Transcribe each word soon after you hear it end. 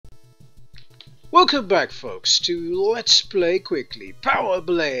Welcome back, folks, to Let's Play Quickly Power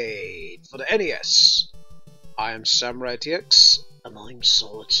Blade for the NES. I am SamuraiT-X, and I'm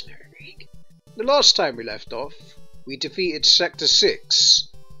Solid Snake. The last time we left off, we defeated Sector 6,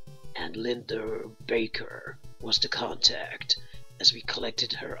 and Linda Baker was the contact as we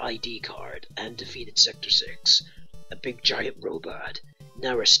collected her ID card and defeated Sector 6, a big giant robot.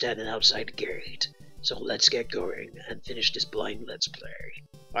 Now we're standing outside the gate, so let's get going and finish this blind Let's Play.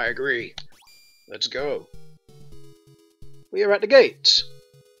 I agree. Let's go. We are at the gate.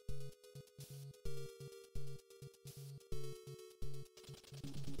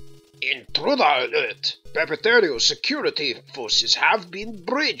 Intruder alert! Preparatory security forces have been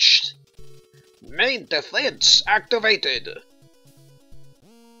breached. Main defense activated.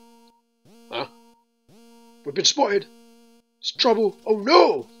 Huh? We've been spotted. It's trouble. Oh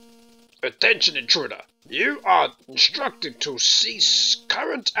no! Attention, intruder. You are instructed to cease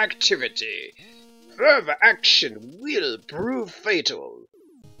current activity. Further action will prove fatal.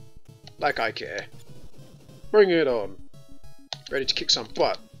 Like I care. Bring it on. Ready to kick some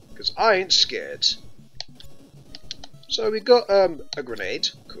butt, because I ain't scared. So we got a grenade.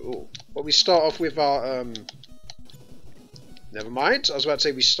 Cool. But we start off with our never mind. I was about to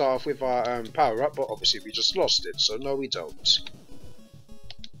say we start off with our power up, but obviously we just lost it, so no we don't.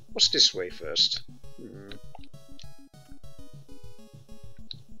 What's this way first?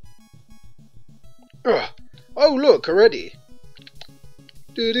 Oh look, already.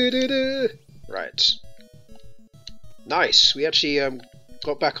 Right. Nice. We actually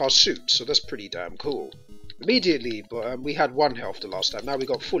got back our suit, so that's pretty damn cool. Immediately, but we had 1 health the last time. Now we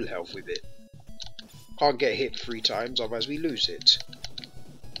got full health with it. Can't get hit 3 times, otherwise we lose it.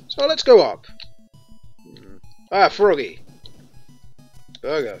 So let's go up. Ah, Froggy.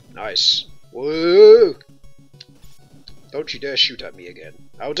 Burger. Nice. Whoa! Don't you dare shoot at me again.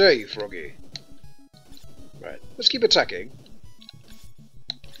 How dare you, Froggy? Right, let's keep attacking.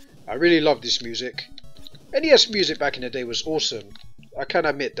 I really love this music. NES music back in the day was awesome. I can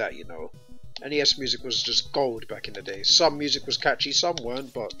admit that, you know. NES music was just gold back in the day. Some music was catchy, some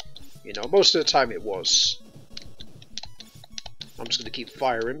weren't, but, you know, most of the time it was. I'm just going to keep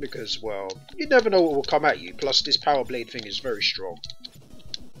firing because, well, you never know what will come at you. Plus, this power blade thing is very strong.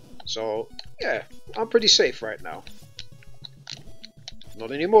 So, yeah, I'm pretty safe right now.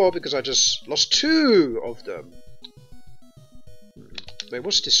 Not anymore, because I just lost 2 of them. Wait,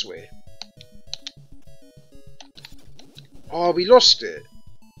 what's this way? Oh, we lost it.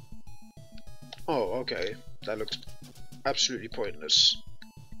 Oh, okay. That looks absolutely pointless.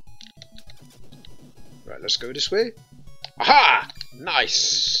 Right, let's go this way. Aha!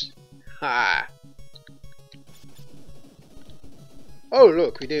 Nice! Ha! Oh,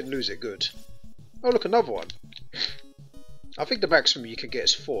 look, we didn't lose it. Good. Oh, look, another one. I think the maximum you can get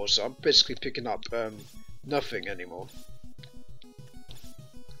is 4, so I'm basically picking up nothing anymore.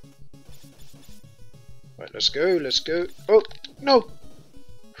 Right, let's go, let's go. Oh, no!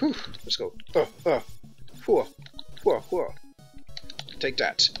 Whew, let's go. Whew, whew, whew. Take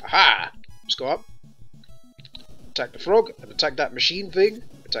that. Aha! Let's go up. Attack the frog, and attack that machine thing.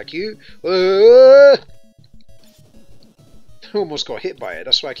 Attack you. Almost got hit by it,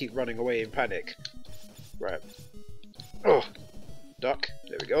 that's why I keep running away in panic. Right. Oh, duck.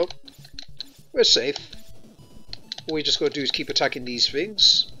 There we go. We're safe. All we just got to do is keep attacking these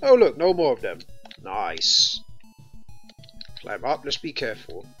things. Oh look, no more of them. Nice. Climb up. Let's be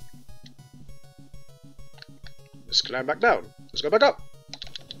careful. Let's climb back down. Let's go back up.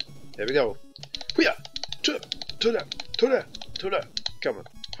 There we go. Hoo-yah! To there. Come on.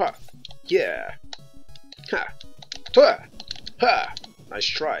 Ha. Yeah. Ha. To there. Ha. Nice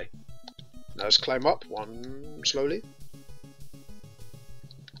try. Now let's climb up. One slowly.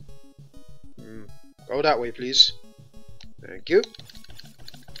 Go that way, please. Thank you.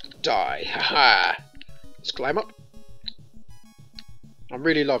 Die. Haha. Let's climb up. I'm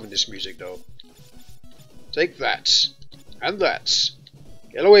really loving this music, though. Take that. And that.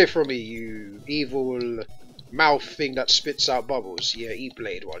 Get away from me, you evil mouth thing that spits out bubbles. Yeah, eat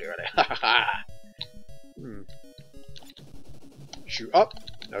blade while you're at it. Haha. Shoot up.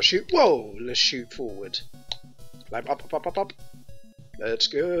 Now shoot. Whoa! Let's shoot forward. Climb up. Let's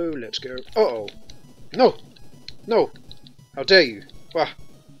go. Let's go. Uh-oh. No! No! How dare you? Wah!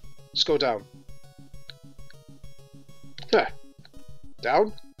 Let's go down. Ha!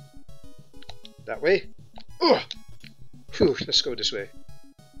 Down? That way? Ugh! Phew, let's go this way.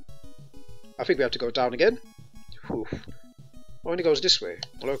 I think we have to go down again. Whew. Only goes this way.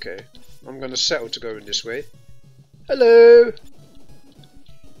 Well, okay. I'm going to settle to go in this way. Hello!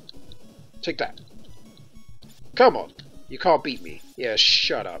 Take that. Come on. You can't beat me. Yeah,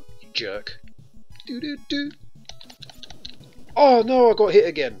 shut up, you jerk. Do. Oh no, I got hit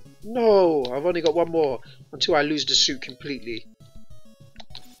again. No, I've only got one more until I lose the suit completely.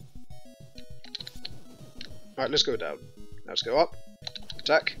 Alright, let's go down. Let's go up.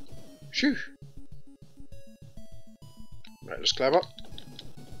 Attack. Shoo. Right, let's climb up.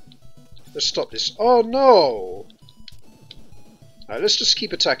 Let's stop this. Oh no! Alright, let's just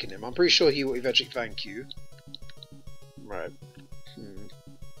keep attacking him. I'm pretty sure he will eventually thank you. Right.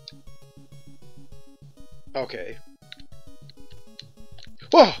 Okay.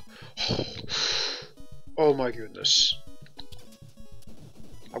 Whoa! Oh my goodness.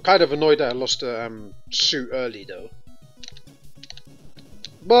 I'm kind of annoyed that I lost the suit early though.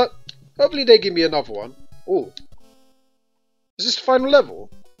 But hopefully they give me another one. Oh. Is this the final level?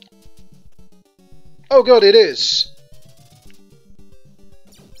 Oh god, it is!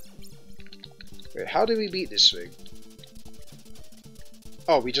 Wait, how do we beat this thing?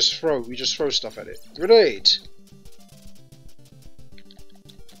 Oh, we just throw stuff at it. Grenade!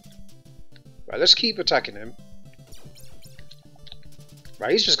 Right, let's keep attacking him.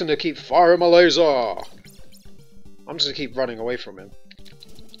 Right, he's just gonna keep firing my laser! I'm just gonna keep running away from him.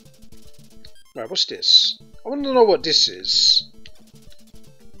 Right, what's this? I want to know what this is.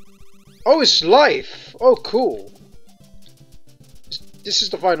 Oh, it's life! Oh, cool. This is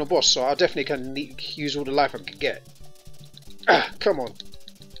the final boss, so I definitely can use all the life I can get. Ah, come on.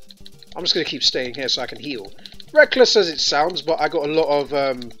 I'm just going to keep staying here so I can heal. Reckless as it sounds, but I got a lot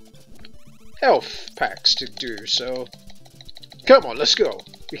of health packs to do, so... Come on, let's go.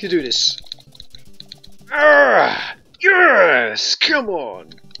 We can do this. Ah, yes! Come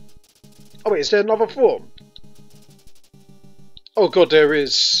on! Oh wait, is there another form? Oh god, there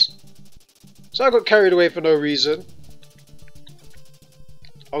is. So I got carried away for no reason.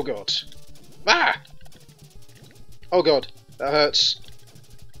 Oh god. Ah! Oh god, that hurts.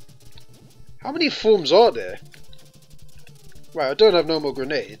 How many forms are there? Right, I don't have no more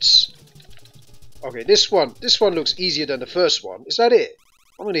grenades. Okay, this one looks easier than the first one. Is that it?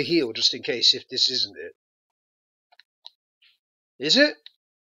 I'm gonna heal just in case if this isn't it. Is it?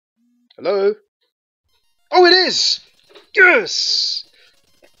 Hello? Oh, it is! Yes!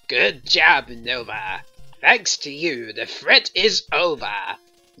 Good job, Nova. Thanks to you, the threat is over.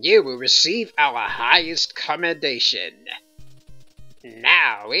 You will receive our highest commendation.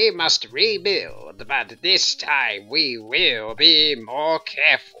 Now we must rebuild, but this time we will be more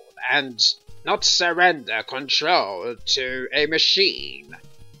careful and not surrender control to a machine.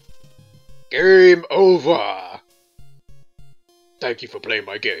 Game over! Thank you for playing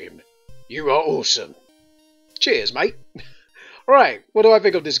my game. You are awesome. Cheers, mate. Right, what do I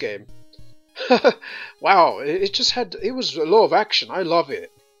think of this game? Wow, it was a lot of action. I love it.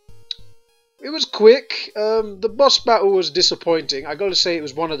 It was quick. The boss battle was disappointing. I gotta say it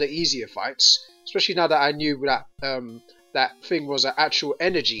was one of the easier fights, especially now that I knew that that thing was an actual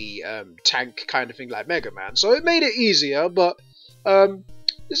energy tank kind of thing like Mega Man. So it made it easier, but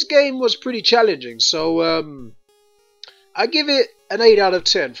this game was pretty challenging. So I give it an 8 out of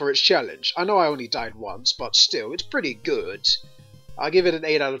 10 for its challenge. I know I only died once, but still, it's pretty good. I give it an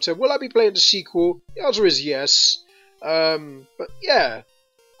 8 out of 10. Will I be playing the sequel? The answer is yes. But yeah,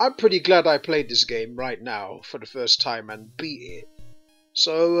 I'm pretty glad I played this game right now for the first time and beat it.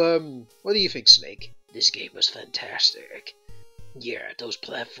 So, what do you think, Snake? This game was fantastic. Yeah, those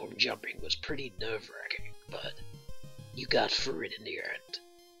platform jumping was pretty nerve-wracking, but you got through it in the end.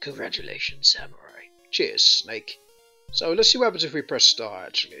 Congratulations, Samurai. Cheers, Snake. So, let's see what happens if we press start,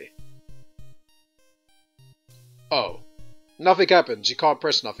 actually. Oh. Nothing happens. You can't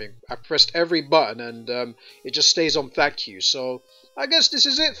press nothing. I pressed every button and it just stays on thank you. So, I guess this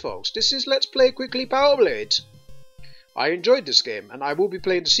is it, folks. This is Let's Play Quickly Power Blade. I enjoyed this game, and I will be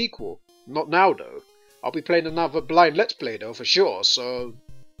playing the sequel. Not now, though. I'll be playing another blind Let's Play, though, for sure. So,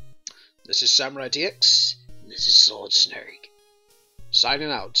 this is SamuraiT-X. This is Sword Snake.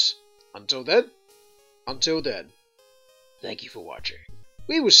 Signing out. Until then, thank you for watching.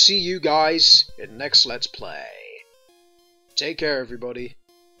 We will see you guys in the next Let's Play. Take care, everybody.